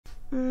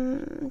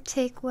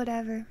Take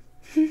whatever.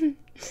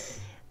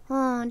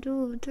 1,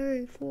 2,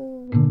 3,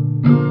 4.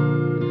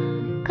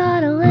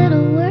 Got a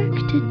little work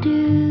to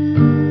do.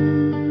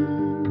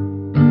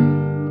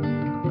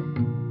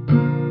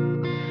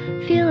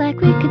 Feel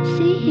like we could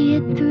see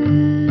it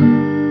through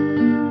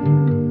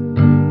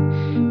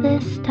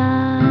this time.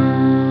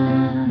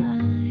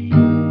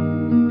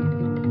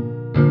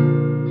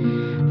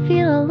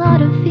 Feel a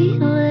lot of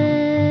feelings,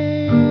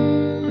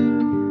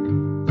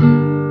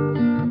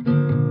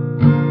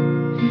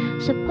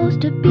 supposed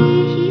to be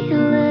healing.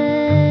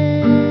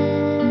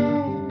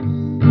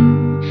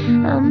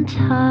 I'm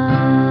tired.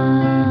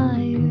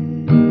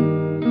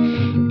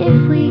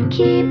 If we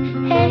keep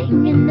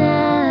hanging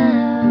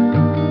out,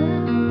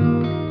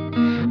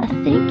 I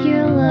think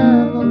your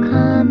love will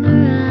come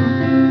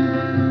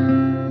around.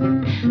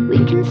 We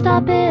can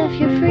stop if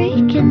you're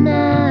freaking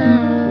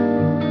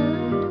out.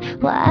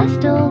 Well, I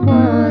still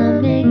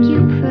wanna make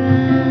you proud.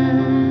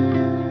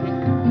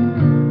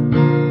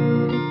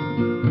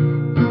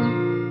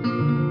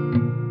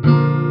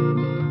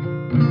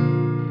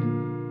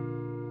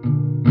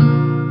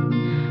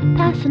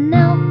 Passing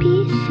out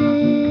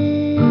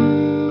pieces.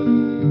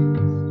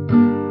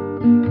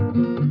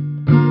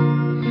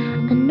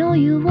 I know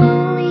you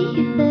won't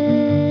leave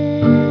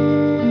it.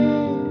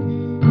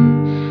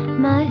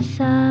 My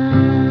side.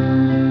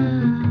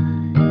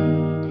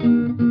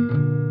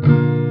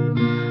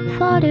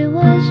 Thought it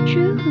was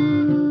true.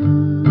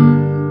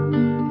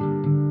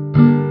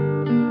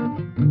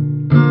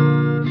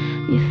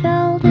 You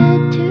felt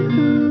it too.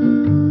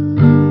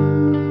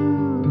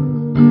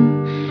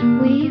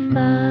 We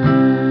vibe.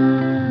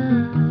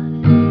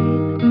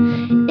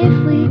 If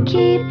we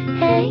keep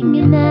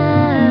hanging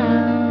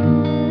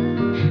out,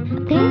 I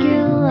think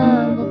your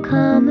love will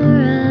come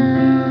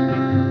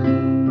around.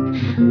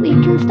 We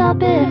can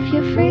stop if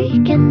you're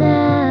freaking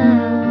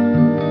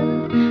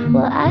out.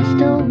 Well, I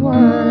still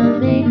wanna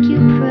make you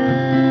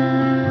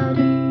proud.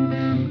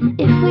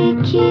 If we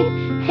keep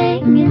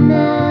hanging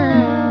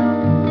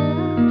out,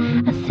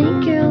 I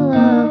think your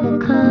love will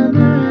come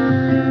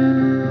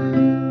around.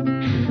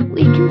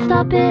 We can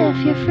stop if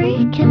you're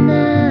freaking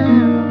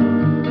out.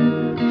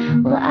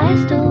 Well, I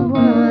still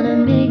want